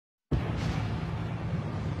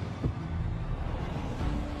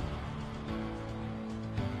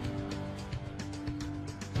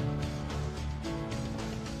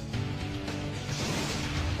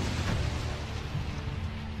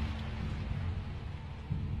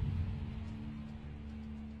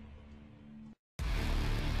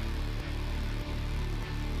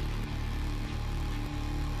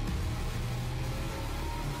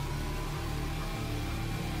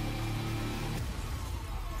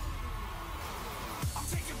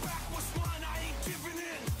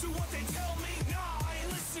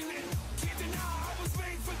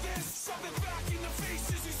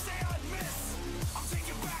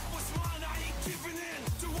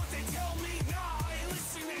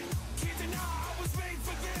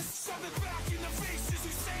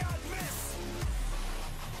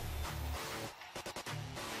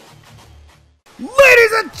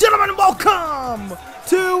gentlemen, welcome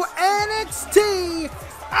to NXT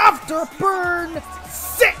Afterburn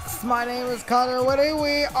 6. My name is Connor Whitty.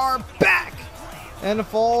 We are back in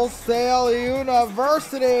Full Sail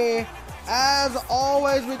University. As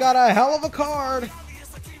always, we got a hell of a card.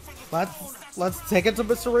 Let's take it to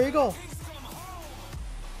Mr. Regal.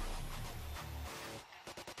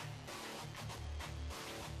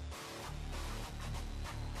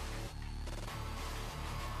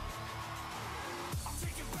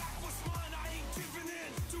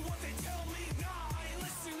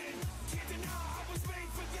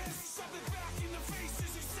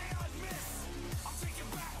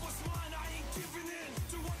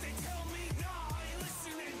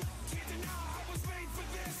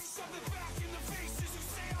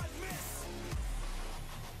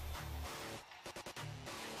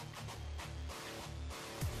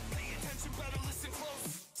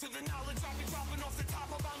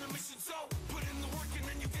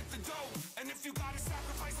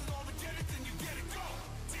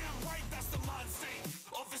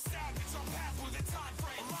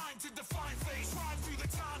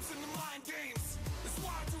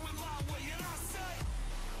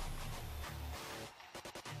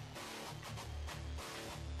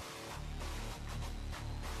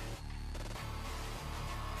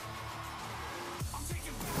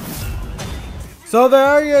 So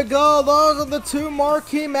there you go, those are the two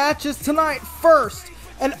marquee matches tonight. First,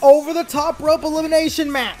 an over-the-top rope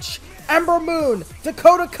elimination match. Ember Moon,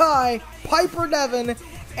 Dakota Kai, Piper Niven,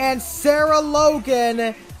 and Sarah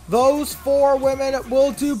Logan. Those four women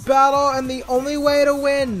will do battle, and the only way to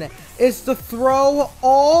win is to throw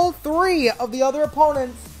all three of the other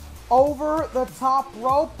opponents over the top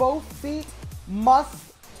rope. Both feet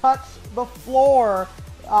must touch the floor.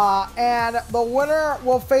 And the winner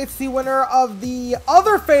will face the winner of the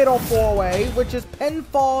other Fatal 4-Way, which is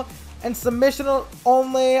pinfall and submission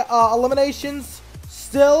only. Eliminations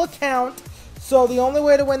still count. So the only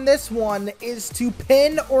way to win this one is to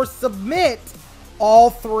pin or submit all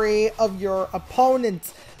three of your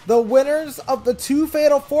opponents. The winners of the two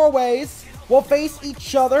Fatal 4-Ways will face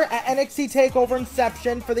each other at NXT Takeover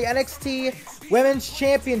Inception for the NXT Women's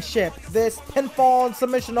Championship. This pinfall and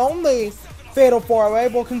submission only Fatal 4-Way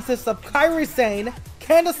will consist of Kairi, Sane,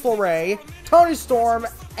 Candice LeRae, Toni Storm,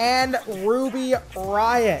 and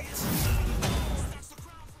Riott.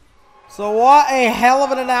 So what a hell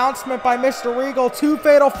of an announcement by Mr. Regal. Two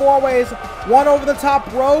Fatal 4-Ways, one over the top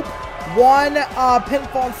rope, one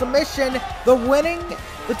pinfall and submission.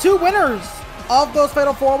 The two winners of those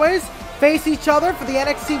Fatal 4-Ways face each other for the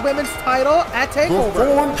NXT Women's title at TakeOver. The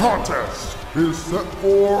following contest is set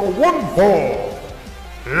for one fall.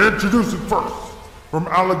 Introducing first, from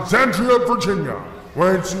Alexandria, Virginia,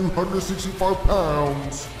 weighing 265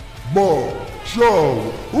 pounds,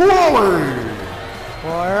 Mojo Rawley.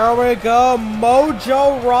 Well, here we go,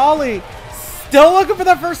 Mojo Rawley. Still looking for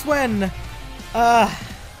the first win.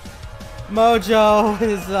 Mojo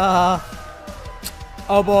is,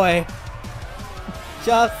 oh boy.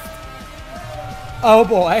 Just, oh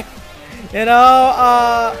boy. You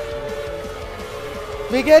know,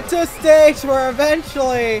 we get to a stage where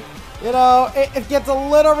eventually, you know, it gets a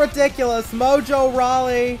little ridiculous. Mojo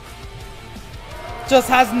Rawley just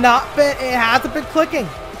hasn't been clicking.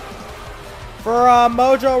 For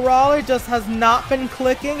Mojo Rawley, just has not been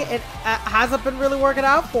clicking. It hasn't been really working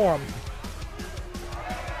out for him.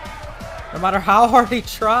 No matter how hard he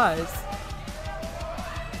tries.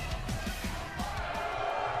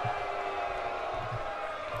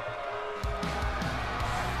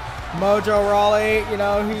 Mojo Rawley, you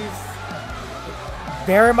know, he's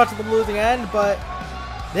very much at the losing end, but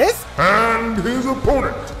this... And his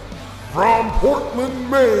opponent, from Portland,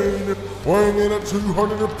 Maine, weighing in at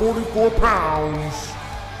 244 pounds,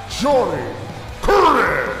 Johnny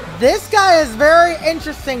Curtis. This guy is very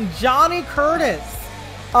interesting, Johnny Curtis.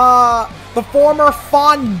 The former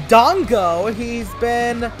Fandango, he's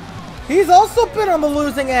also been on the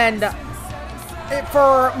losing end.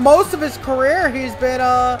 For most of his career, he's been,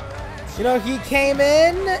 you know, he came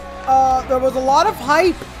in, there was a lot of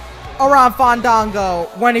hype around Fandango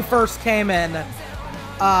when he first came in.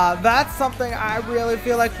 That's something I really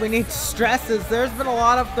feel like we need to stress is there was a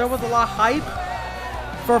lot of hype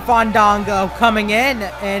for Fandango coming in,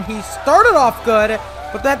 and he started off good,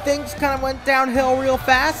 but then things kind of went downhill real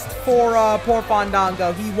fast for poor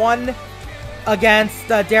Fandango. He won against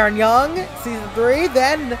Darren Young, Season 3,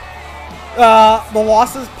 then the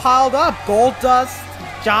losses piled up. Goldust,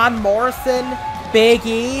 John Morrison, Big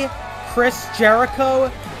E, Chris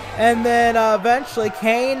Jericho, and then eventually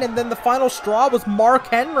Kane, and then the final straw was Mark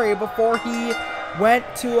Henry before he went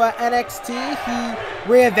to NXT, he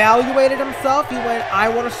reevaluated himself. He went, I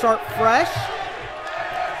want to start fresh.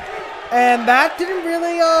 And that didn't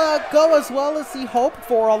really go as well as he hoped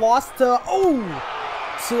for. A loss to,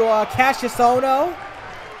 Cassius Ohno.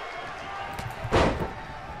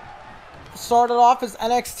 Started off his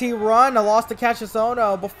NXT run, a loss to Cassius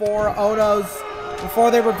Ohno before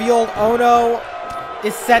they revealed Ohno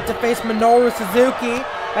is set to face Minoru Suzuki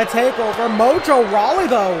at TakeOver. Mojo Rawley,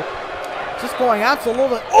 though, just going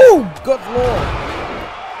absolutely, good lord.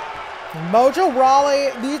 Mojo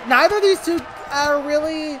Rawley, neither of these two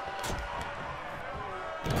really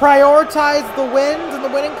prioritize the wins in the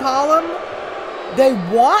winning column. They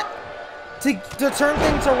want to turn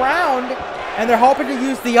things around, and they're hoping to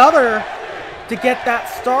use the other to get that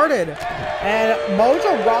started. And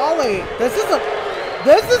Mojo Rawley, this is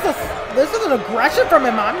an aggression from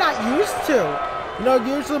him I'm not used to. You know,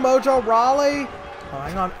 usually Mojo Rawley,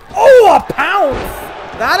 hang on, a pounce!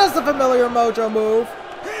 That is a familiar Mojo move.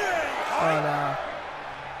 Oh no.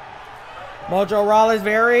 Mojo Rawley's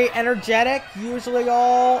very energetic, usually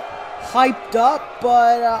all hyped up,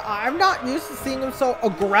 but I'm not used to seeing him so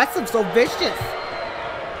aggressive, so vicious.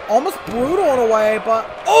 Almost brutal in a way, but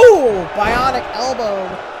bionic elbow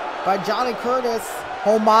by Johnny Curtis.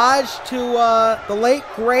 Homage to the late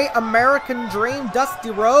great American Dream, Dusty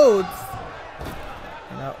Rhodes.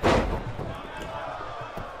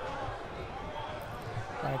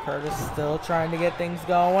 Johnny Curtis still trying to get things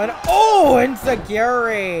going.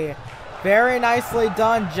 Enziguri. Very nicely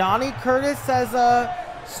done. Johnny Curtis has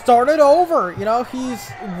started over. You know,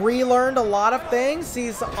 he's relearned a lot of things.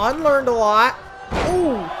 He's unlearned a lot.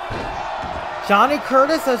 Johnny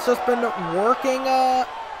Curtis has just been working,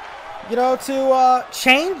 you know, to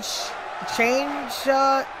change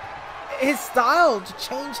his style, to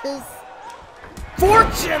change his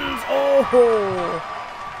fortunes.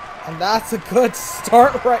 And that's a good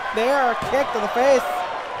start right there. Kick to the face.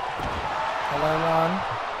 Hello, one.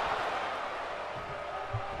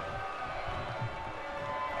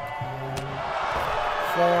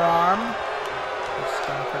 Forearm. Just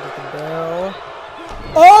Johnny Curtis can do.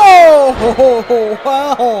 Wow.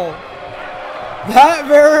 That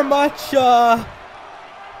very much,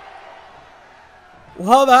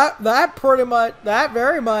 that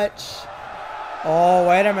very much. Oh,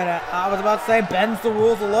 wait a minute. I was about to say bends the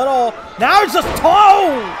rules a little. Now it's just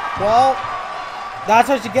well, that's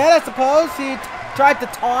what you get, I suppose. He tried to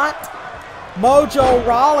taunt Mojo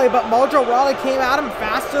Rawley, but Mojo Rawley came at him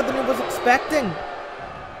faster than he was expecting.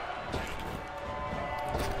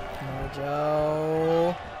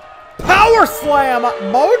 Mojo. Power slam!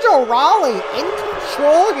 Mojo Rawley in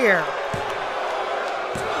control here.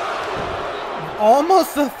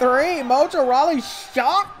 Almost a 3. Mojo Rawley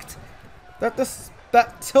shocked that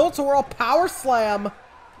that tilt-a-whirl power slam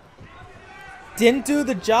didn't do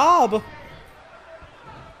the job.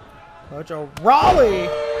 Mojo Rawley.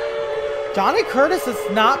 Johnny Curtis has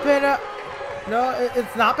not been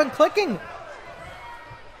it's not been clicking.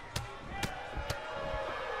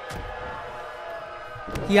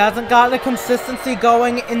 He hasn't gotten a consistency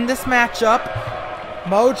going in this matchup.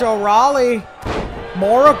 Mojo Rawley,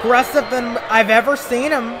 more aggressive than I've ever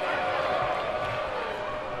seen him.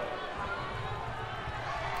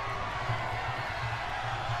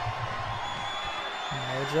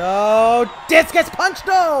 Mojo, discus punch,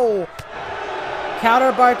 no!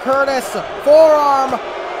 Countered by Curtis, forearm.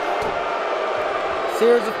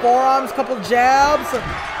 Series of forearms, couple jabs.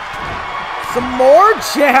 Some more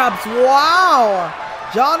jabs, wow!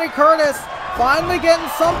 Johnny Curtis finally getting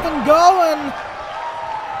something going.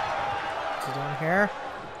 What's he doing here?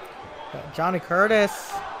 Johnny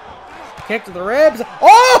Curtis. Kick to the ribs.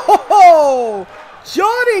 Oh!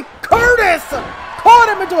 Johnny Curtis caught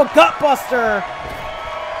him into a gutbuster.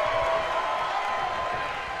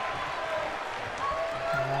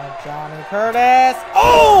 Johnny Curtis.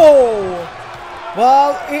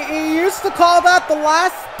 Well, he used to call that the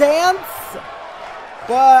last dance.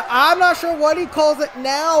 But I'm not sure what he calls it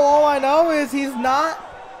now. All I know is he's not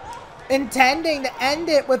intending to end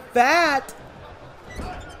it with that.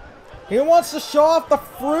 He wants to show off the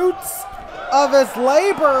fruits of his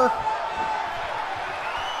labor.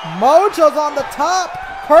 Mojo's on the top.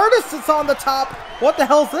 Curtis is on the top. What the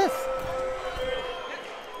hell is this?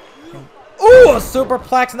 Ooh, a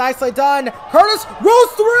superplex. Nicely done. Curtis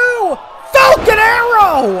rolls through. Falcon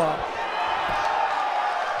Arrow.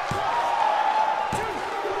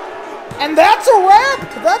 And that's a wrap.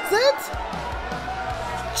 That's it.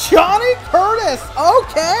 Johnny Curtis.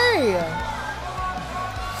 Okay.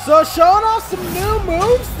 So showing off some new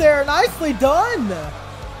moves there. Nicely done.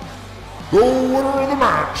 The winner of the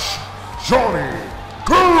match, Johnny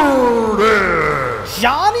Curtis. Curtis.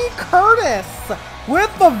 Johnny Curtis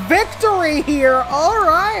with the victory here. All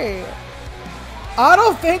right. I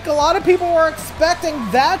don't think a lot of people were expecting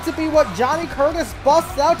that to be what Johnny Curtis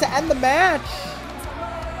busts out to end the match.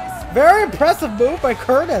 Very impressive move by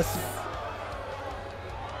Curtis.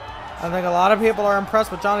 I think a lot of people are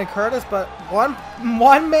impressed with Johnny Curtis, but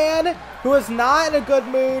one man who is not in a good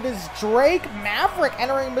mood is Drake Maverick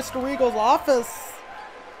entering Mr. Regal's office.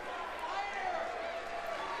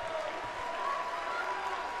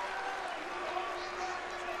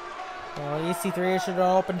 Well, EC3 issued an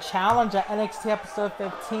open challenge at NXT episode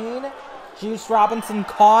 15. Juice Robinson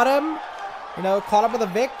caught him. Caught him with a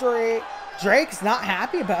victory. Drake's not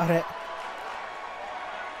happy about it.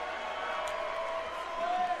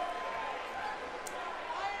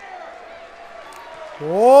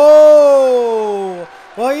 Whoa!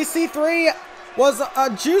 Well, EC3 was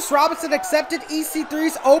Juice Robinson accepted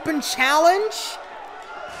EC3's open challenge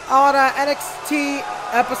on NXT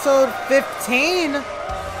episode 15.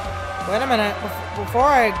 Wait a minute, before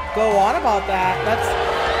I go on about that, that's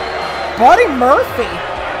Buddy Murphy.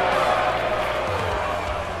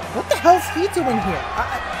 What the hell is he doing here?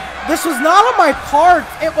 This was not on my cards.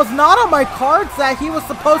 It was not on my cards that he was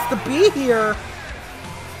supposed to be here.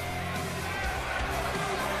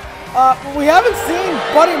 We haven't seen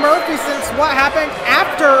Buddy Murphy since what happened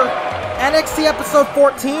after NXT episode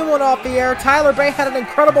 14 went off the air. Tyler Bate had an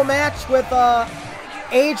incredible match with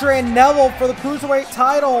Adrian Neville for the Cruiserweight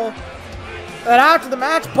title. And after the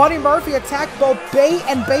match, Buddy Murphy attacked both Bate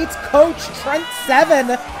and Bate's coach, Trent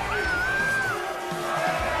Seven.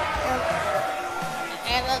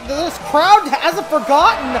 And this crowd hasn't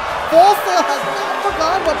forgotten. Full Sail has not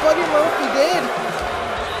forgotten what Buddy Murphy did.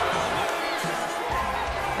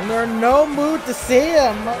 And they're in no mood to see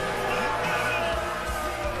him.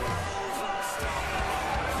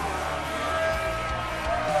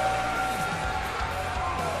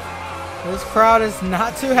 This crowd is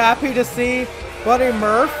not too happy to see Buddy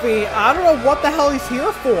Murphy. I don't know what the hell he's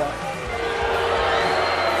here for.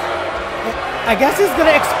 I guess he's going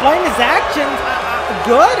to explain his actions.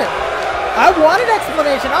 Good. I want an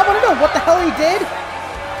explanation. I want to know what the hell he did.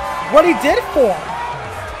 What he did for.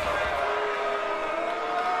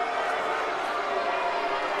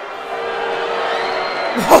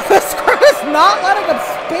 Oh, this crowd is not letting him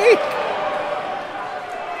speak.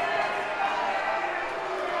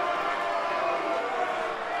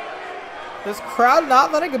 This crowd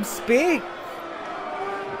not letting him speak.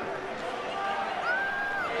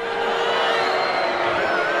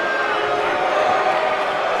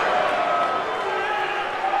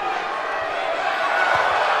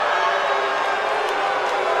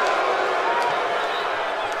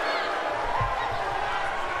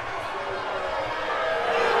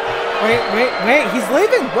 Wait, he's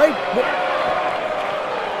leaving. Wait.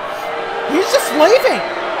 He's just leaving.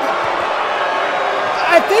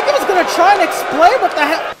 I think I was going to try and explain what the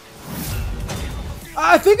hell.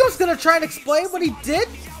 I think I was going to try and explain what he did,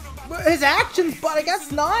 his actions, but I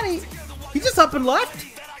guess not. He just up and left.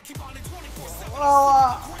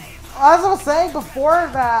 Well, as I was saying before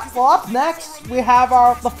that, well, up next we have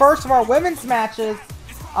the first of our women's matches.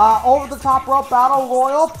 Over the top rope battle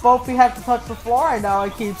royal. Both we have to touch the floor. I know I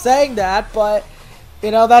keep saying that, but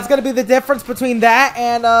that's going to be the difference between that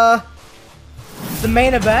and the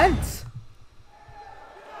main event.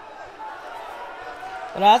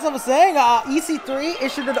 But as I was saying, EC3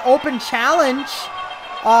 issued an open challenge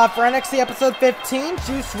for NXT episode 15.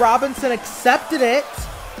 Juice Robinson accepted it.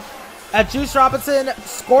 Juice Robinson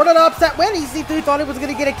scored an upset win. EC3 thought he was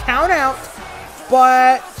going to get a count out.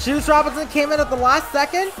 But Juice Robinson came in at the last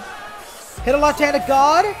second, hit a left-handed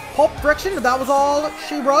God, Pulp Friction, and that was all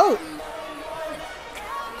she wrote.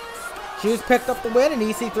 Juice picked up the win, and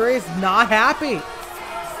EC3 is not happy.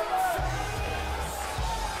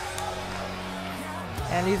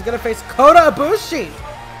 And he's going to face Kota Ibushi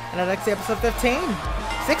in the next episode 15,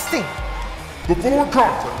 16. The following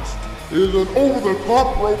contest is an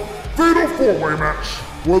over-the-top rope fatal four-way match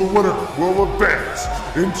where the winner will advance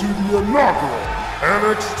into the inaugural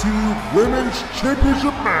NXT Women's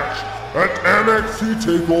Championship match at NXT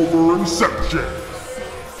Takeover Inception.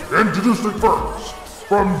 Introducing first,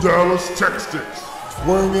 from Dallas, Texas,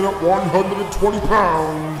 weighing in at 120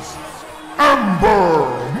 pounds,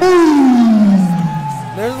 Ember Moon!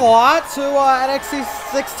 There's a lot to NXT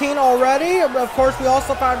 16 already. Of course, we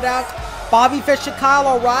also found out Bobby Fish and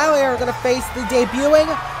Kyle O'Reilly are going to face the debuting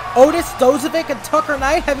Otis Dozovic and Tucker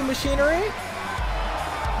Knight Heavy Machinery.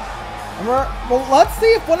 And well, let's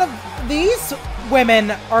see if one of these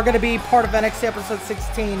women are going to be part of NXT episode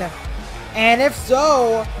 16. And if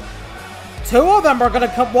so, two of them are going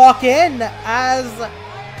to walk in as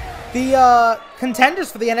the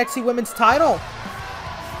contenders for the NXT Women's title.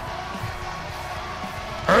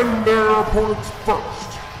 And their opponents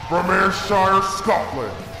first, from Ayrshire,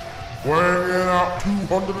 Scotland, weighing in at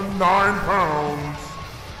 209 pounds,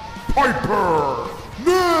 Piper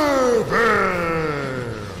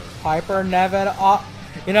Niven! Piper Niven,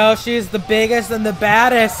 you know, she's the biggest and the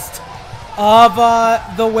baddest of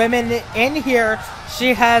the women in here.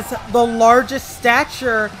 She has the largest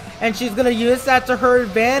stature, and she's going to use that to her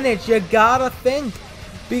advantage. You gotta think.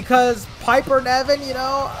 Because Piper Niven,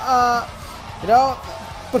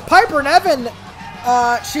 but Piper Niven,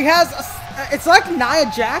 she has, it's like Nia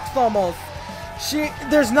Jax almost.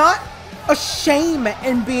 There's not a shame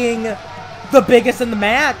in being the biggest in the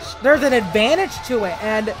match. There's an advantage to it,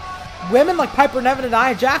 and women like Piper Niven and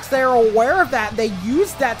Nia Jax, they are aware of that, and they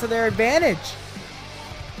use that to their advantage.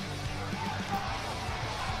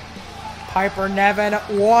 Piper Niven,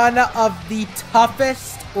 one of the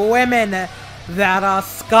toughest women that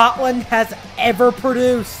Scotland has ever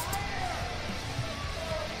produced.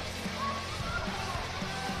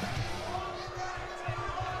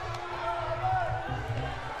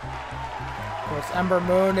 Of course, Ember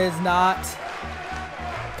Moon is not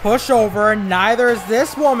pushover, and neither is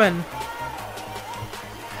this woman.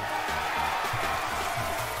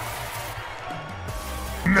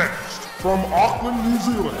 Next, from Auckland, New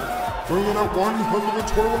Zealand, weighing at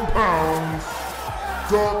 121 pounds,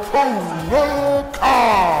 Dakota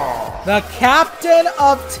Kai! The captain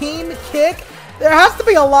of Team Kick. There has to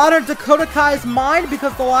be a lot of Dakota Kai's mind,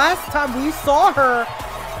 because the last time we saw her,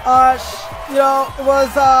 it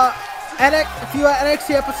was a few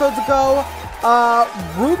NXT episodes ago.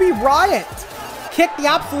 Ruby Riott kicked the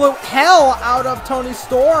absolute hell out of Toni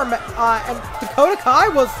Storm, and Dakota Kai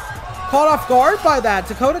was caught off guard by that.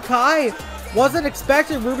 Dakota Kai wasn't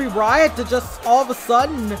expecting Ruby Riott to just all of a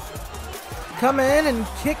sudden come in and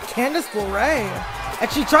kick Candice LeRae.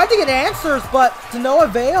 And she tried to get answers, but to no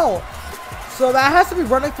avail. So that has to be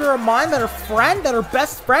running through her mind, that her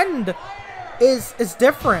best friend is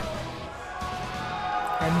different.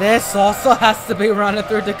 And this also has to be running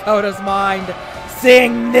through Dakota's mind,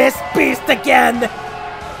 seeing this beast again.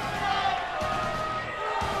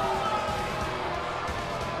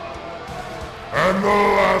 And the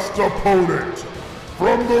last opponent,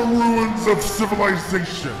 from the ruins of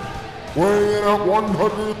civilization, weighing in at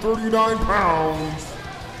 139 pounds,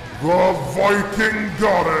 the Viking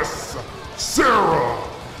goddess, Sarah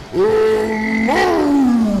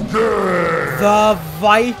Logan! The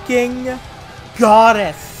Viking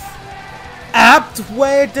goddess. Apt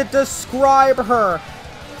way to describe her.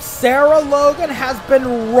 Sarah Logan has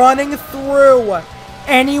been running through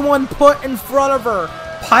anyone put in front of her.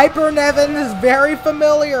 Piper Niven is very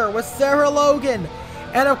familiar with Sarah Logan.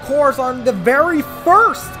 And of course, on the very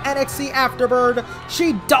first NXT Afterburn,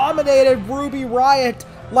 she dominated Ruby Riott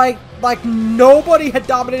like nobody had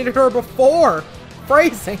dominated her before.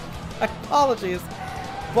 Phrasing. Apologies.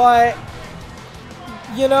 But,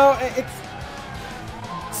 you know,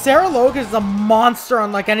 Sarah Logan is a monster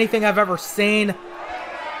unlike anything I've ever seen.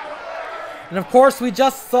 And of course, we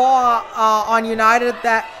just saw on United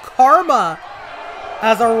that Karma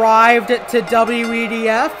has arrived to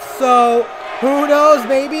WEDF. So, who knows?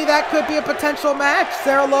 Maybe that could be a potential match.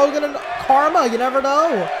 Sarah Logan and Karma, you never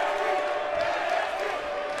know.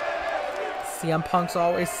 CM Punk's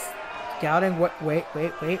always scouting. Wait,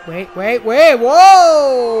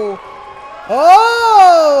 whoa!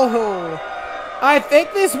 Oh! I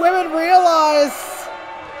think these women realize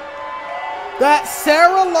that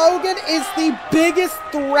Sarah Logan is the biggest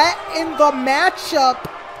threat in the matchup.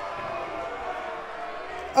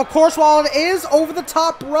 Of course, while it is over the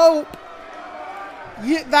top rope,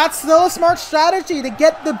 that's still a smart strategy to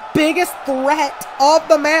get the biggest threat of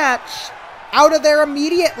the match out of there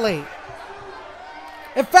immediately.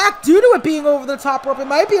 In fact, due to it being over the top rope, it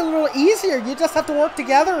might be a little easier. You just have to work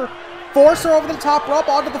together, force her over the top rope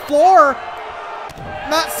onto the floor.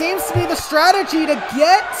 And that seems to be the strategy to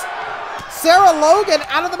get Sarah Logan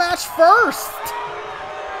out of the match first.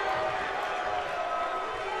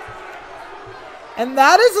 And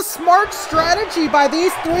that is a smart strategy by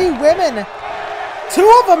these three women.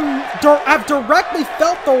 Two of them have directly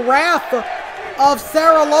felt the wrath of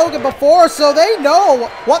Sarah Logan before, so they know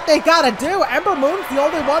what they gotta do. Ember Moon's the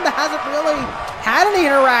only one that hasn't really had any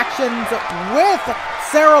interactions with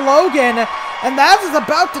Sarah Logan, and that is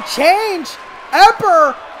about to change.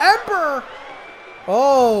 Ember!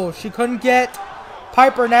 Oh, she couldn't get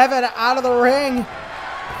Piper Niven out of the ring.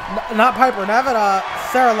 Not Piper Niven,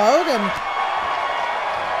 Sarah Logan.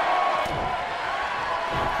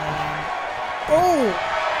 Oh!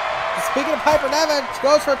 Speaking of Piper Niven, she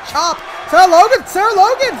goes for a chop. Sarah Logan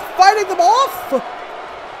fighting them off.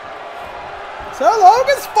 Sarah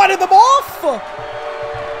Logan's fighting them off.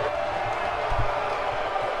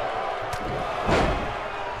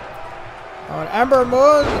 Oh, and Ember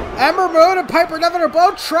Moon and Piper Niven are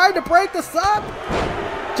both trying to break this up.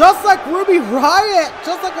 Just like Ruby Riott.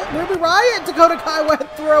 Dakota Kai went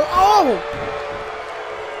through. Oh!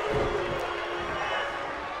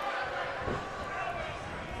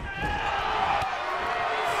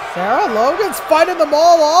 Sarah Logan's fighting them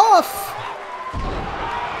all off.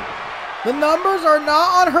 The numbers are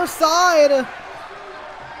not on her side.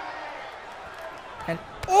 And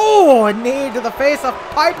oh, a knee to the face of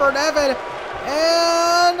Piper Niven.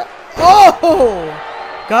 And oh!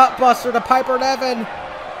 Gutbuster to Piper Niven.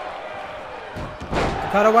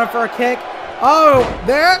 Dakota went for a kick. Oh,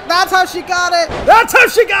 there. That's how she got it. That's how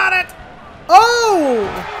she got it.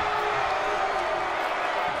 Oh!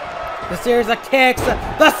 The series of kicks,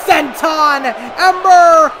 the senton,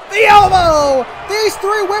 Ember, the elbow. These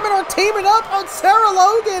three women are teaming up on Sarah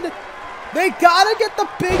Logan. They gotta get the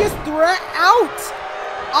biggest threat out.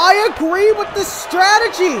 I agree with this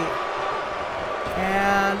strategy.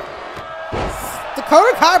 And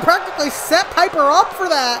Dakota Kai practically set Piper up for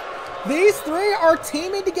that. These three are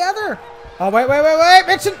teaming together. Oh, wait.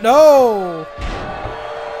 No.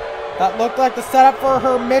 That looked like the setup for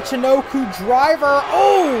her Michinoku driver.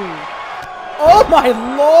 Oh! Oh my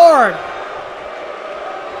lord!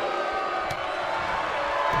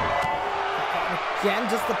 Again,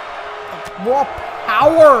 just the raw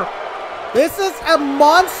power. This is a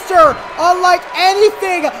monster unlike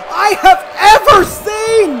anything I have ever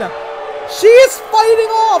seen. She is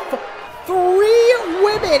fighting off 3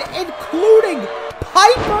 women, including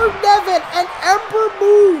Piper Niven and Ember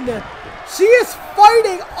Moon. She is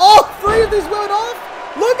fighting all 3 of these women off.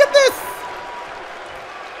 Look at this.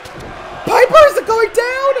 Piper isn't going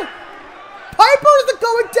down! Piper isn't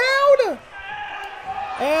going down!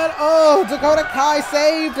 And oh, Dakota Kai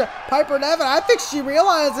saved Piper Niven. I think she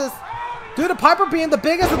realizes, due to Piper being the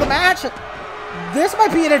biggest of the match, this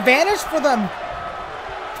might be an advantage for them.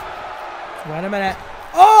 Wait a minute.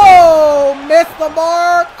 Oh, missed the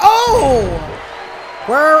mark. Oh!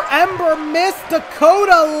 Where Ember missed,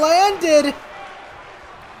 Dakota landed.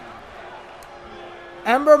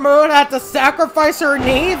 Ember Moon had to sacrifice her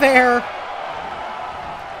knee there.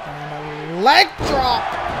 And a leg drop.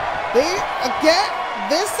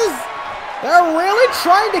 They're really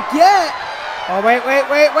trying to get. Oh, wait.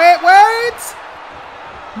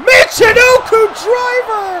 Michinoku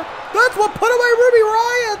driver. That's what put away Ruby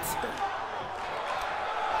Riott.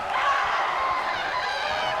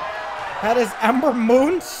 That is Ember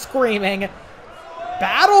Moon screaming.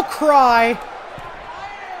 Battle cry.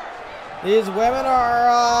 These women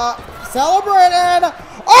are celebrating.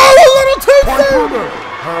 Oh, a little too soon! Piper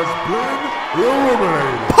has been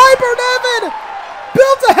eliminated. Piper Niven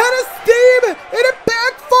built a head of steam and it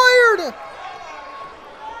backfired.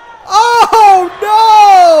 Oh no!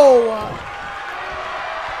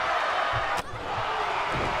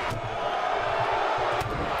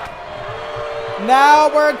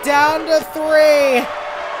 Now we're down to 3.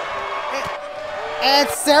 And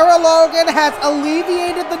Sarah Logan has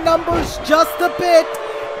alleviated the numbers just a bit,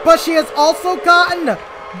 but she has also gotten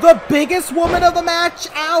the biggest woman of the match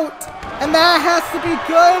out. And that has to be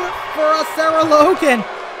good for Sarah Logan.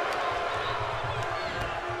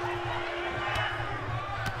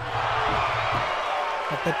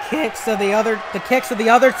 But the kicks of the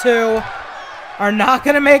other 2 are not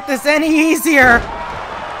going to make this any easier.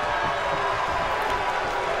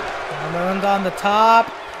 Moon's on the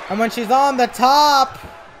top. And when she's on the top...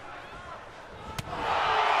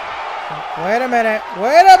 Wait a minute.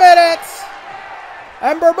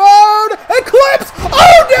 Ember Moon! Eclipse!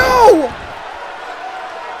 Oh no!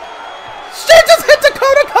 She just hit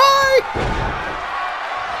Dakota Kai!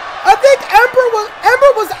 I think Ember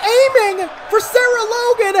was aiming for Sarah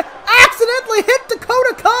Logan, accidentally hit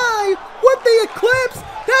Dakota Kai with the Eclipse.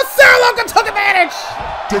 Now Sarah Logan took advantage!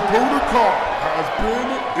 Dakota Kai has been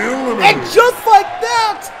eliminated. And just like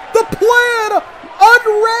that, the plan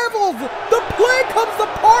unravels. The plan comes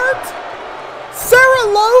apart. Sarah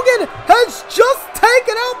Logan has just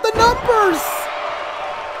taken out the numbers.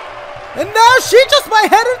 And now she just might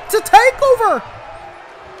head to TakeOver.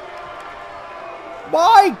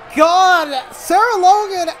 My God, Sarah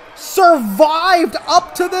Logan survived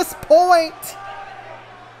up to this point.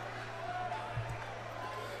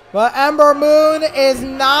 But Ember Moon is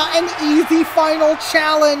not an easy final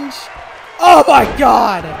challenge. Oh my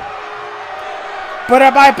God. But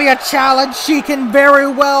it might be a challenge she can very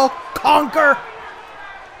well conquer.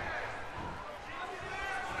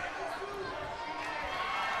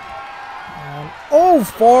 Oh,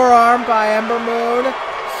 forearm by Ember Moon.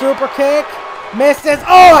 Super kick. Misses.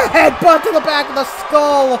 Oh, a headbutt to the back of the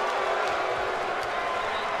skull.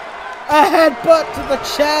 A headbutt to the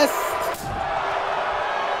chest.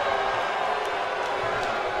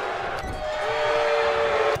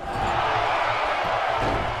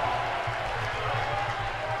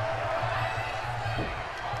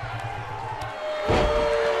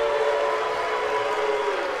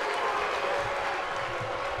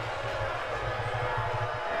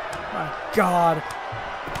 God.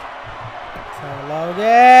 Sarah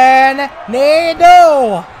Logan.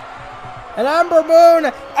 Needle. And Ember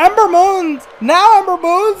Moon. Now Ember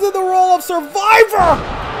Moon's in the role of survivor.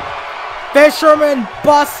 Fisherman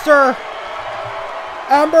Buster.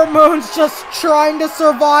 Ember Moon's just trying to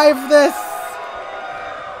survive this.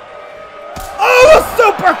 Oh, a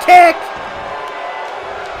super kick.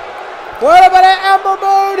 What about it, Ember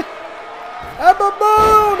Moon? Ember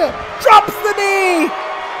Moon drops the knee.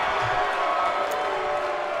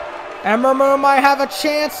 Ember Moon might have a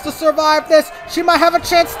chance to survive this. She might have a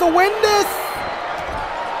chance to win this.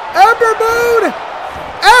 Ember Moon!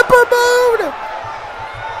 Ember Moon!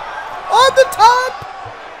 On the top!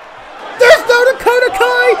 There's no Dakota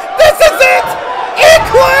Kai! This is it!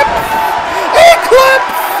 Eclipse!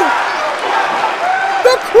 Eclipse!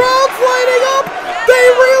 The crowd's lighting up! They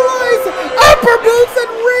realize Ember Moon's in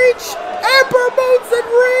reach! Ember Moon's in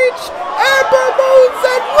reach! Ember Moon's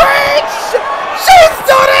in reach! She's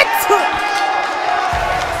done it!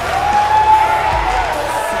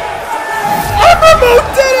 Ember Moon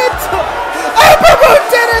did it! Ember Moon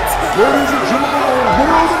did it! Ladies and gentlemen,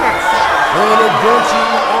 winner of the match, and advancing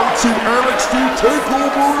onto NXT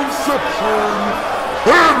Takeover Inception,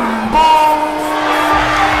 Ember Moon!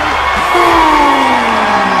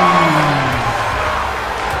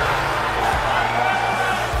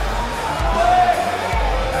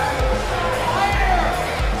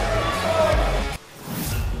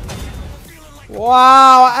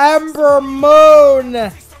 Wow, Ember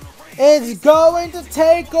Moon is going to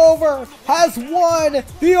take over, has won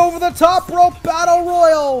the over-the-top rope battle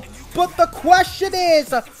royal. But the question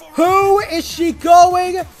is, who is she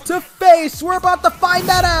going to face? We're about to find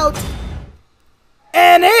that out.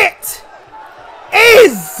 And it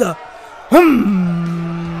is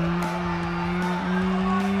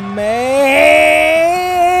main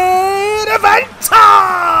event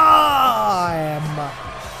time.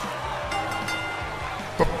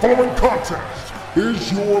 The following contest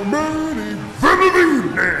is your main event of the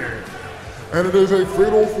evening, and it is a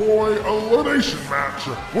fatal 4-way elimination match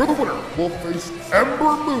where the winner will face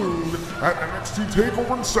Ember Moon at NXT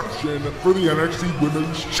Takeover Inception for the NXT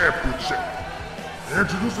Women's Championship.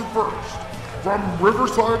 Introducing first, from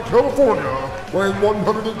Riverside, California, weighing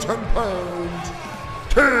 110 pounds,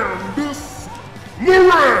 Candice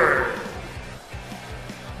LeRae.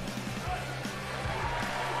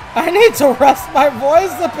 I need to rest my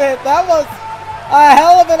voice a bit. That was a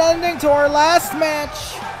hell of an ending to our last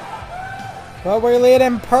match. But we lead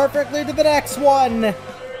him perfectly to the next one.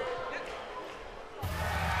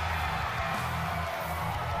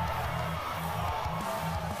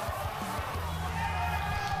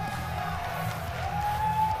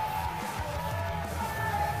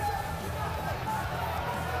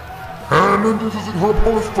 And introducing her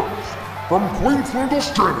opponents first, from Queensland,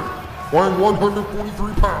 Australia, weighing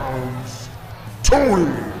 143 pounds,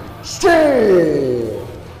 Toni Storm.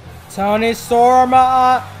 Toni Storm,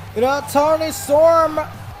 Toni Storm,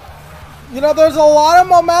 there's a lot of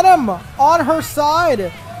momentum on her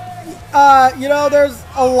side. There's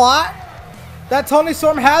a lot that Toni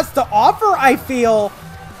Storm has to offer, I feel.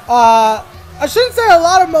 I shouldn't say a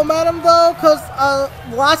lot of momentum, though, because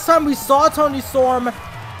last time we saw Toni Storm,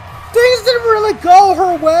 things didn't really go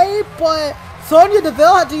her way, but Sonya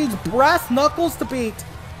Deville had to use brass knuckles to beat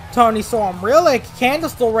Toni Storm. Really,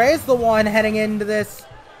 Candice LeRae is the one heading into this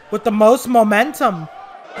with the most momentum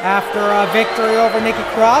after a victory over Nikki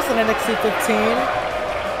Cross in NXT 15.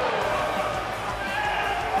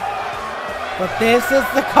 But this is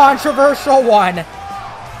the controversial one.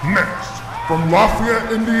 Next, from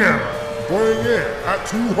Lafayette, Indiana, weighing in at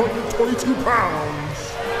 222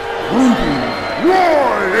 pounds, Ruby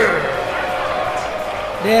Riott.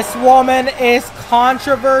 This woman is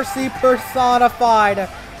controversy personified.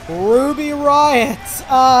 Ruby Riott.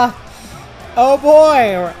 Oh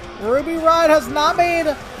boy. Ruby Riott has not made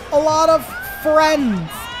a lot of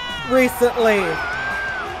friends recently.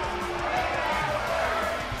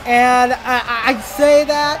 And I'd say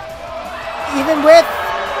that even with,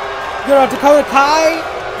 Dakota Kai.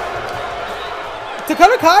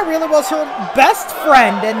 Dakota Kai really was her best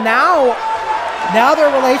friend, and now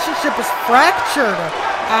their relationship is fractured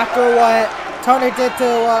after what Toni did to,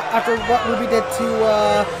 after what Ruby did to,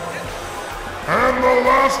 And the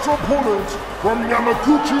last opponent from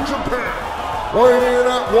Yamaguchi, Japan, weighing in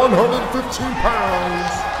at 115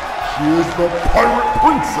 pounds, she is the Pirate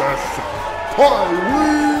Princess,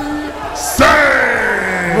 Kairi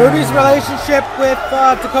Sane! Ruby's relationship with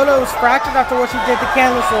Dakota was fractured after what she did to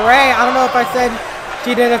Candice LeRae. I don't know if I said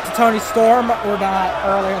she did it to Toni Storm or not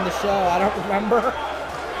earlier in the show. I don't remember.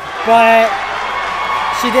 But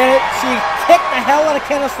she did it. She kicked the hell out of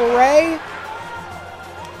Candice LeRae.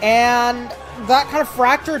 And that kind of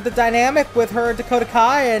fractured the dynamic with her and Dakota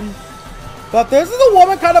Kai. But this is a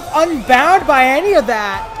woman kind of unbound by any of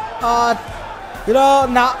that.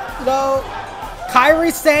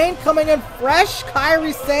 Kairi Sane coming in fresh.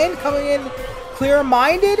 Kairi Sane coming in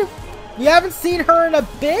clear-minded. We haven't seen her in a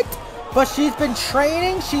bit, but she's been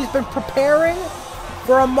training. She's been preparing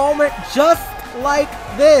for a moment just like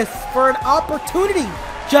this, for an opportunity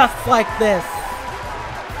just like this.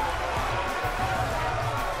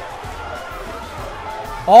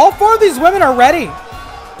 All four of these women are ready.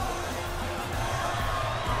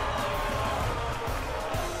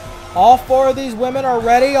 All four of these women are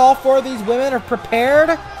ready. All four of these women are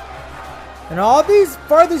prepared. And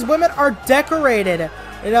four of these women are decorated.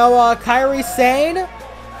 You know, Kairi Sane,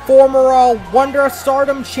 former Wonder of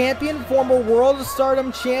Stardom champion, former World of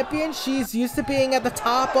Stardom champion. She's used to being at the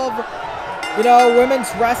top of, you know, women's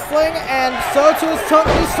wrestling. And so too is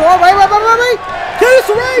Toni Storm. Wait. Candice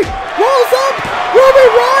LeRae rolls up. Ruby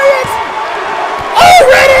Riott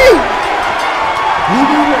already.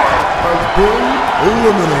 Ruby Riott has been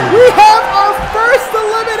eliminated. We have our first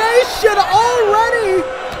elimination already.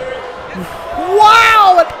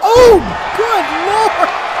 Wow. And oh, good Lord.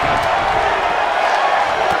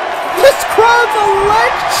 This crowd's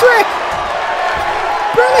electric.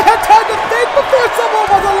 Barely had time to think before someone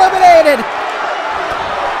was eliminated.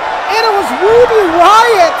 And it was Ruby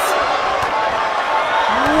Riott.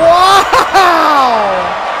 Wow.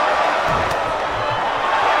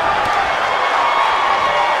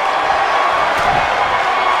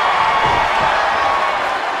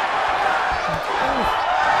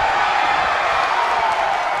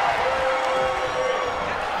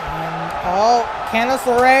 Candice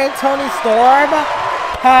LeRae and Toni Storm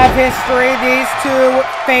have history. These two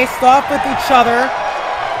faced off with each other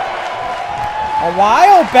a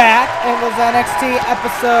while back. It was NXT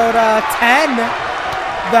episode 10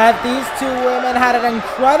 that these two women had an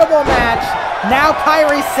incredible match. Now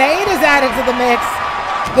Kairi Sane is added to the mix.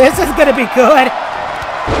 This is going to be good.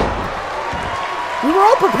 We were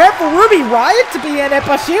all prepared for Ruby Riott to be in it,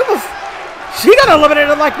 but she got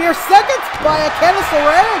eliminated in like mere seconds by Candice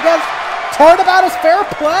LeRae against Turnabout is fair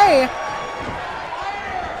play.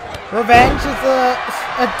 Revenge is a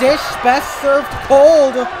dish best served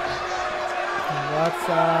cold. What's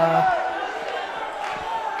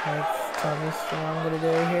Toni Storm gonna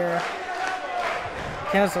do here?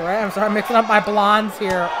 Candice LeRae, I'm sorry, I'm mixing up my blondes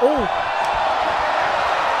here. Ooh.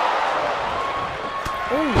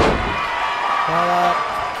 Well,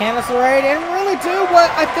 Candice LeRae didn't really do what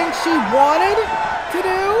I think she wanted to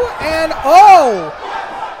do, and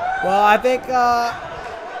well, I think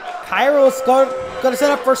Kairi was going to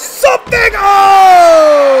set up for something.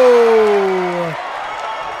 Oh!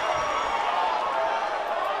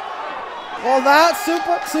 Well, that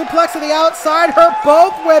suplex to the outside hurt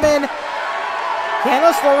both women.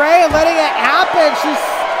 Candice LeRae letting it happen. She's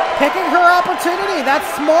picking her opportunity. That's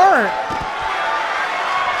smart.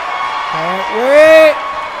 Wait.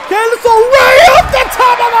 Candice LeRae up the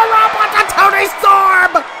top of the rope onto Toni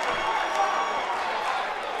Storm.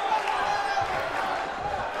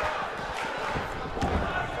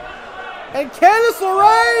 And Candice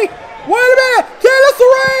LeRae, wait a minute, Candice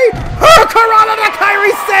LeRae, her Karana to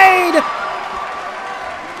Kairi Sane.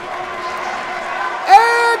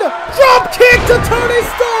 And drop kick to Toni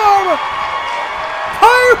Storm.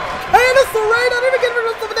 Candice LeRae not even getting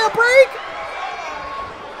rid of that break.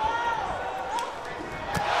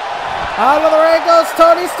 Out of the ring goes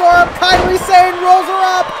Toni Storm. Kairi Sane rolls her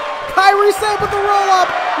up. Kairi Sane with the roll up.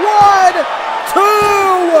 1,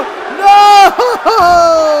 2,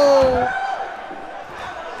 no!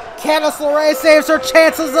 Candice LeRae saves her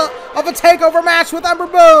chances of a takeover match with Ember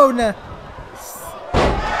Moon.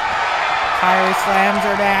 Kairi slams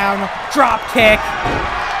her down. Drop kick.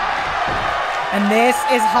 And this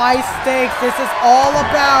is high stakes. This is all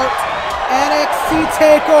about NXT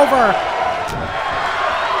Takeover.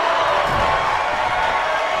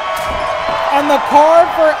 And the card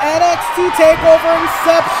for NXT Takeover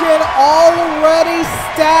Inception already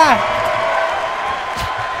stacked.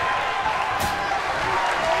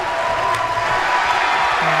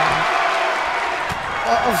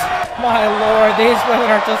 My lord, these women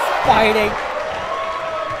are just fighting.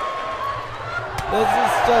 This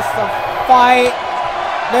is just a fight.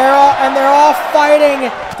 They're all fighting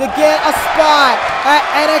to get a spot at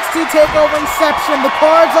NXT Takeover Inception. The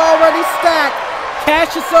card's already stacked.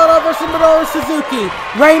 Cassius versus Minoru Suzuki.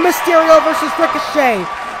 Rey Mysterio versus Ricochet.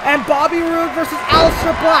 And Bobby Roode versus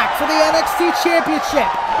Aleister Black for the NXT Championship.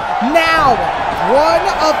 Now, one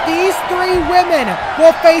of these three women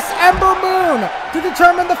will face Ember Moon to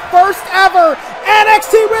determine the first ever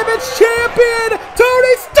NXT Women's Champion.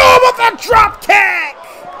 Toni Storm with a drop kick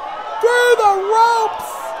through the ropes.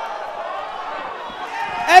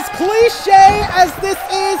 As cliche as this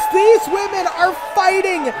is, these women are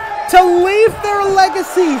fighting to leave their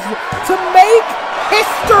legacies, to make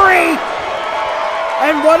history.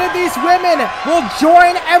 And one of these women will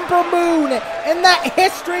join Ember Moon in that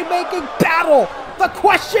history-making battle. The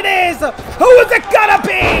question is, who is it gonna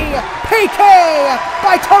be? PK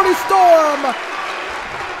by Toni Storm.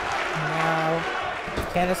 Now,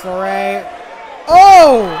 Candice LeRae.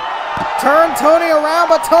 Oh! Turned Toni around,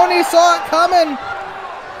 but Toni saw it coming.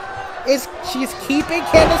 She's keeping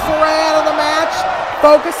Candice LeRae out of the match,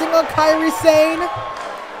 focusing on Kairi Sane.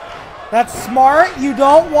 That's smart. You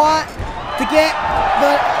don't want to get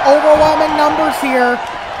the overwhelming numbers here.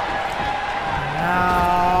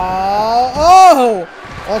 Now, oh!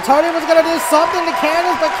 Well, Toni was gonna do something to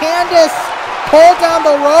Candice, but Candice pulled down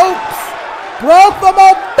the ropes, broke the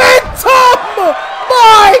momentum.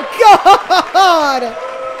 My God!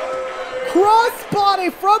 Crossbody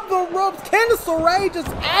from the ropes. Candice LeRae just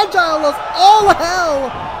agile as all hell.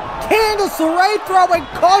 Candice LeRae throwing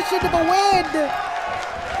caution to the wind.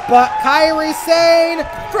 But Kairi Sane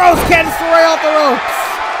throws Candice LeRae off the ropes.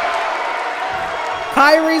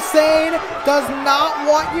 Kairi Sane does not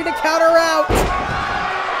want you to counter out.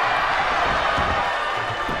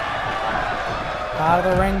 Out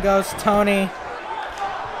of the ring goes Toni.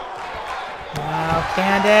 Now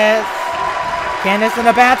Candice. Candice in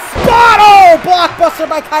a bad spot. Oh, blockbuster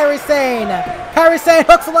by Kairi Sane. Kairi Sane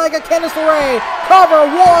hooks the leg at Candice LeRae. Cover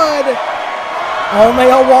one. Only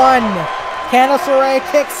a one. Candice LeRae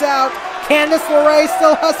kicks out. Candice LeRae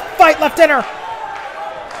still has fight left in her.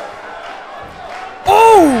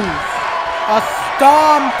 Oh! A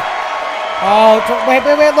stomp. Oh, wait.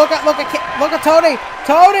 Look at Toni.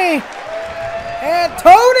 Toni! And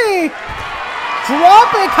Toni!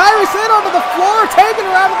 Dropping Kairi Sane onto the floor, taking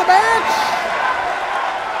her out of the match.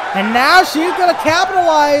 And now she's gonna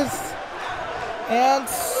capitalize. And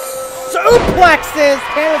suplexes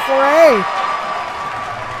Candice LeRae.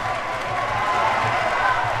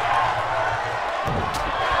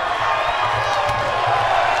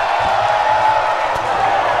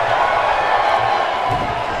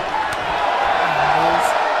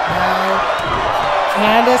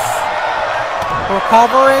 Candice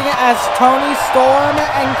recovering as Toni Storm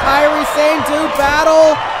and Kairi Sane do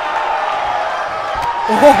battle.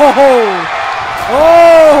 Oh!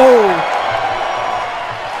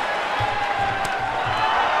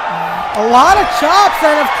 A lot of chops,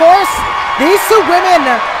 and of course, these two women,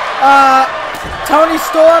 Toni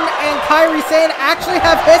Storm and Kairi Sane, actually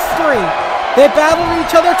have history. They battled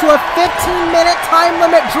each other to a 15-minute time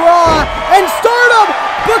limit draw and Stardom,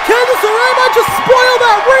 but Candice LeRae might just spoil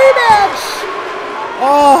that rematch.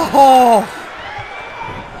 Oh.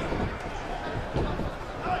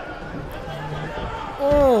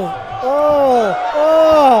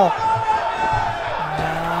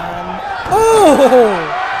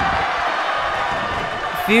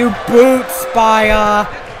 A few boots by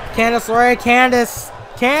Candice LeRae.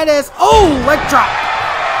 Candice. Oh, leg drop.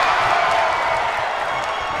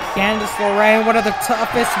 Candice LeRae, one of the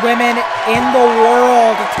toughest women in the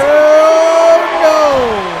world. Oh no.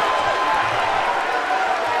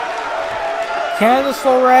 Candice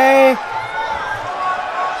LeRae.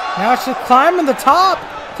 Now she's climbing the top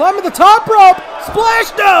rope.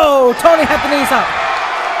 Splash! No! Toni had the knees up.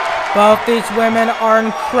 Both these women are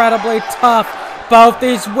incredibly tough. Both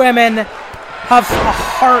these women have a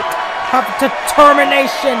heart, have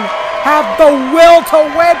determination, have the will to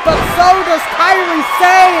win, but so does Kairi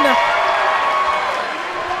Sane.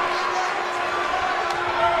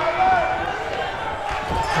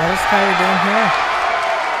 What is Kairi doing here?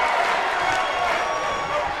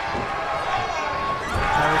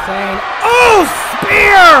 Sane. Oh,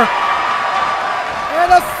 spear! And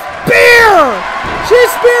a spear! She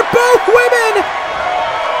speared both women!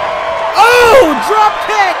 Oh, drop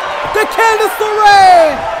kick to Candice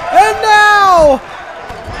LeRae! And now,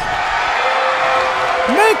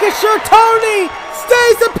 making sure Toni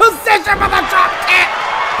stays in position for the drop kick!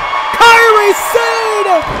 Kairi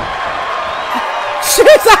Sane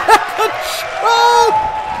She's out of control!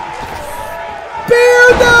 Spear,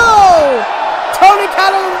 no! Toni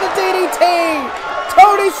countered with the DDT!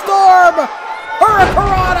 Toni Storm!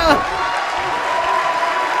 Hurricanrana!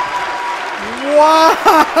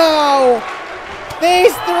 Wow!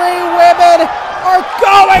 These three women are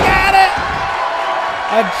going at it!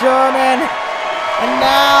 A German, and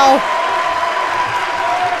now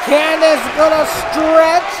Candice gonna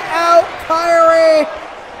stretch out Kairi.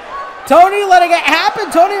 Toni letting it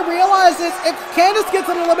happen. Toni realizes if Candice gets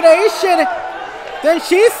an elimination, then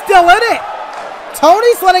she's still in it.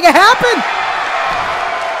 Toni's letting it happen.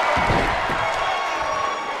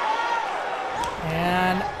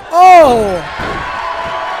 And, oh!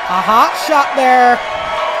 A hot shot there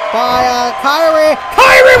by Kairi.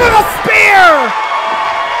 Kairi with a spear!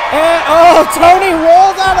 And, oh, Toni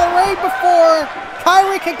rolls out of the ring before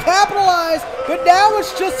Kairi can capitalize, but now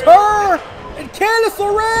it's just her. And Candice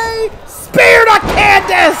LeRae speared on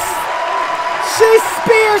Candice! She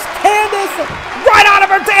spears Candice right out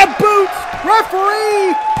of her damn boots!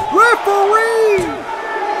 Referee! Referee!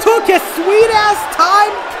 Took his sweet-ass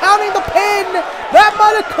time counting the pin! That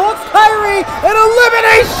might have cost Kairi an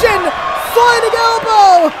elimination! Sliding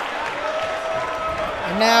elbow!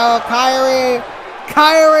 And now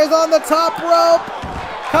Kairi's on the top rope!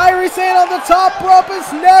 Kairi Sane on the top rope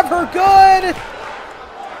is never good!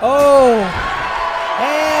 Oh!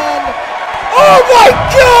 And... oh my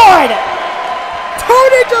God!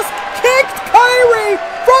 Toni just kicked Kairi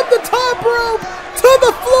from the top rope to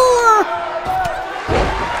the floor!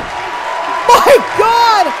 My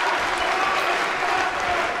God!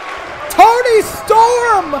 Toni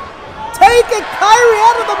Storm taking Kairi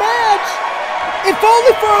out of the match! If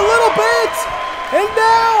only for a little bit! And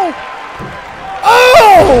now...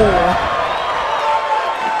 oh!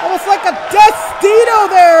 Almost like a Destino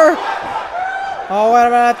there! Oh, wait a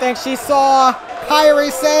minute, I think she saw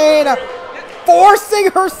Kairi Sane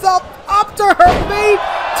forcing herself up to her feet.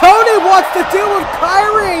 Toni wants to deal with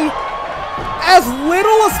Kairi as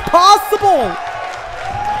little as possible.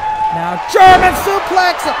 Now German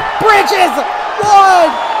suplex, bridges,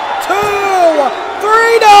 1, 2,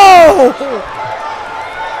 3, no!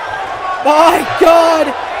 My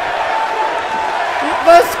God!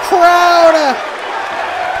 This crowd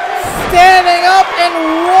standing up and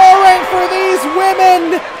roaring for these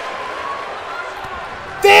women.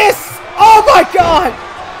 This, oh my God,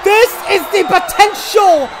 this is the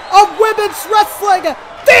potential of women's wrestling.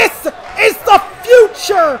 This is the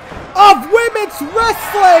future of women's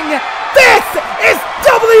wrestling. This is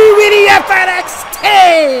WEDF NXT.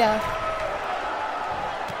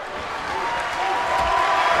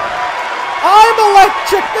 I'm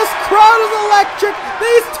electric. This crowd is electric.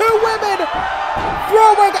 These two women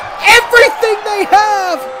throwing everything they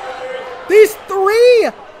have. These three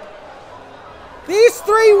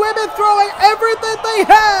women throwing everything they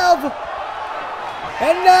have.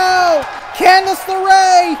 And now, Candice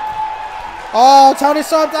LeRae. Oh, Toni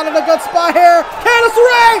Storm down in a good spot here. Candice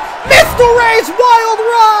LeRae. Miss LeRae's wild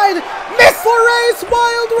ride. Miss LeRae's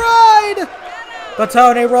wild ride. But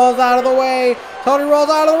Toni rolls out of the way. Toni rolls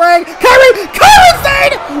out of the ring. Kairi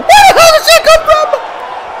Sane! Where the hell did she come from?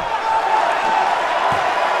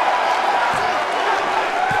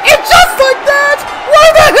 And just like that,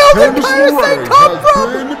 where the hell did Kairi Sane come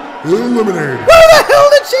from? Eliminated. Where the hell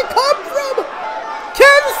did she come from?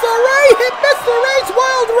 Candice LeRae hit Miss LeRae's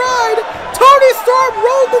wild ride. Toni Storm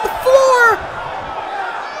rolled to the floor.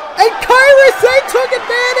 And Kairi Sane took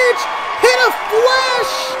advantage. Hit a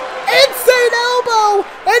flash. Insane elbow.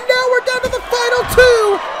 And now we're down to the final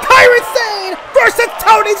two. Kairi Sane versus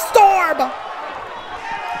Toni Storm.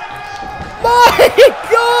 My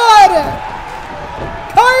God.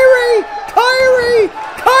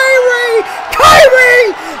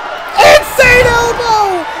 Kairi. Insane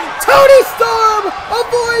elbow. Toni Storm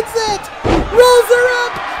avoids it. Rolls her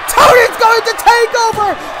up. Toni's going to take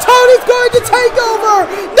over. Toni's going to take over.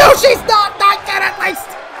 No, she's not. Not yet, at least.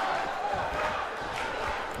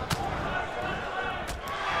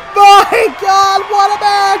 My God, what a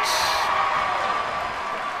match.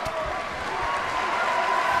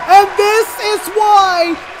 And this is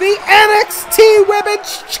why the NXT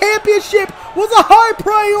Women's Championship was a high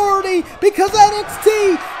priority, because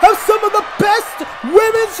NXT have some of the best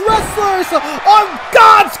women's wrestlers on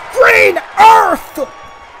God's green earth.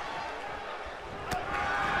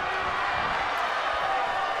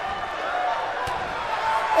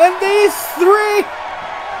 And these three,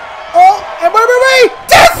 oh, and wait,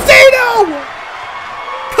 Destino!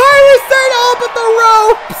 Kairi Sane up at the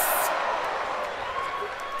ropes.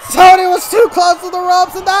 Toni was too close to the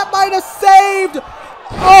ropes, and that might have saved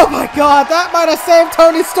Oh my god, that might have saved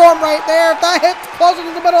Toni Storm right there. If that hit closer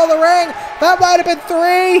to the middle of the ring, that might have been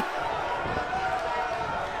 3.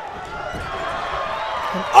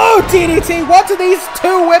 And oh, DDT, what do these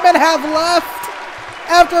 2 women have left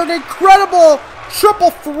after an incredible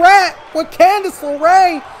triple threat with Candice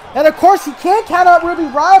LeRae? And of course, you can't count out Ruby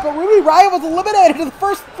Riott, but Ruby Riott was eliminated in the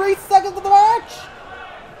first 3 seconds of the match.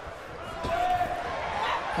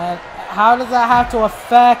 And how does that have to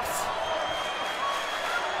affect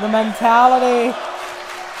the mentality?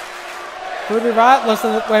 Ruby Riott,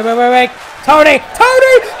 listen, wait. Toni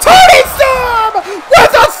Storm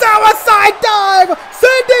with a suicide dive,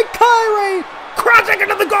 sending Kairi crashing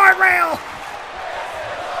into the guardrail.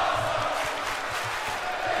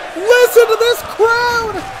 Listen to this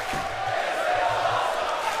crowd.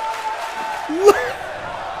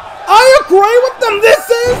 I agree with them. This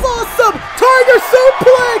is awesome. Tiger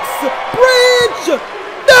suplex, bridge.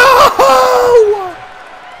 No.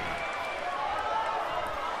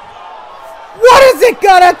 What is it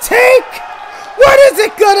gonna take? What is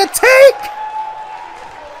it gonna take?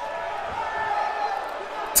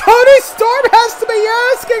 Toni Storm has to be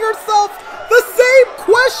asking herself the same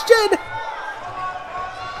question.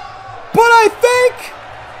 But I think...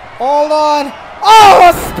 Hold on. Oh,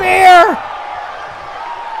 a spear!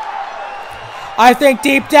 I think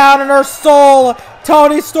deep down in her soul,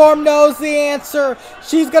 Toni Storm knows the answer.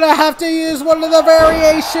 She's gonna have to use one of the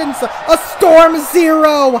variations. A Storm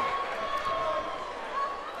Zero.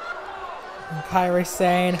 And Kairi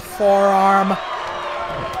Sane, forearm.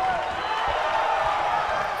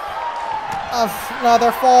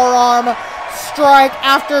 Another forearm. Strike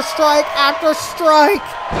after strike after strike.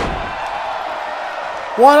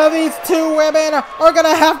 One of these 2 women are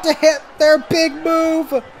gonna have to hit their big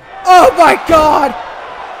move. Oh my god!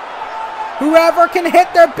 Whoever can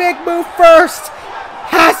hit their big move first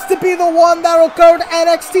has to be the one that'll go to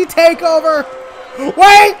NXT Takeover.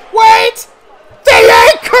 Wait! The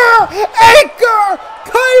anchor!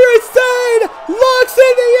 Kairi Sane locks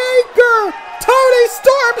in the anchor! Toni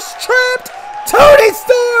Storm's trapped! Toni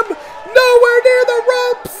Storm nowhere near the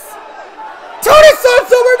ropes! Toni Storm's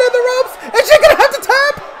nowhere near the ropes! And she's gonna have to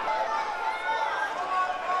tap!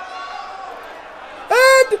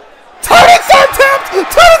 And Toni Storm tapped!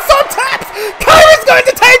 Toni Storm taps! Kairi's going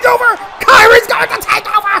to take over! Kairi's going to take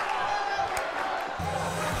over!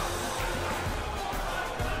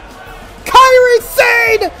 Kairi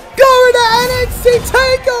Sane going to NXT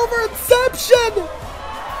Takeover Inception!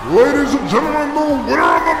 Ladies and gentlemen, the winner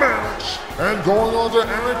of the match, and going on to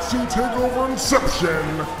NXT Takeover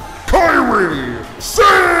Inception, Kairi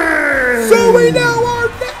Sane! So we know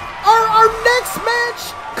our next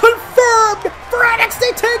match confirmed for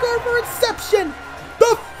NXT Takeover Inception,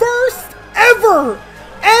 the first ever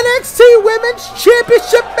NXT Women's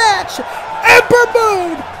Championship match, Ember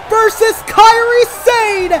Moon versus Kairi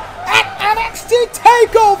Sane at NXT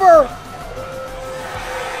Takeover.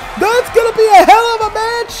 That's gonna be a hell of a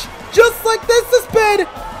match, just like this has been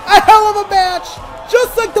a hell of a match,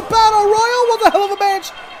 just like the Battle Royal was a hell of a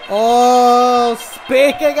match. Oh,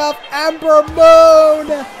 speaking of Ember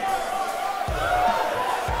Moon.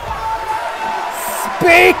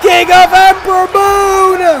 Speaking of Ember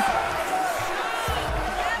Moon.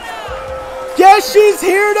 Guess she's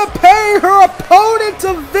here to pay her opponent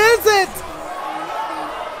a visit.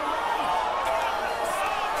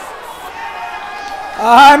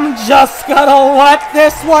 I'm just gonna let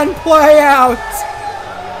this one play out.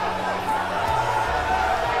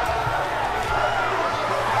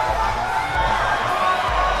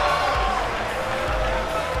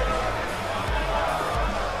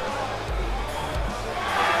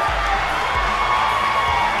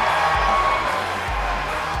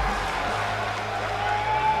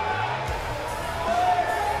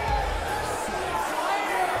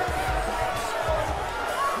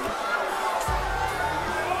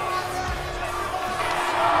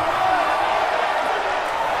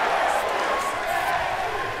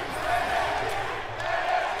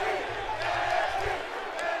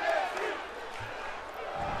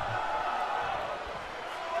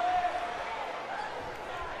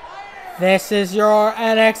 This is your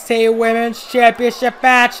NXT Women's Championship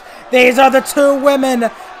match. These are the 2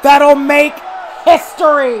 women that'll make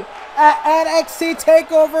history at NXT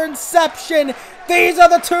TakeOver Inception. These are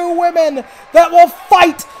the 2 women that will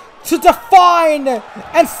fight to define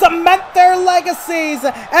and cement their legacies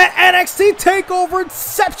at NXT TakeOver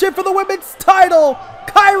Inception for the women's title.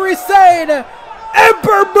 Kairi Sane,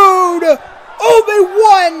 Ember Moon, only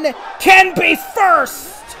one can be first.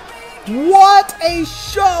 What a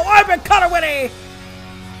show! I've been Connor Whitty.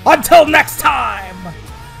 Until next time.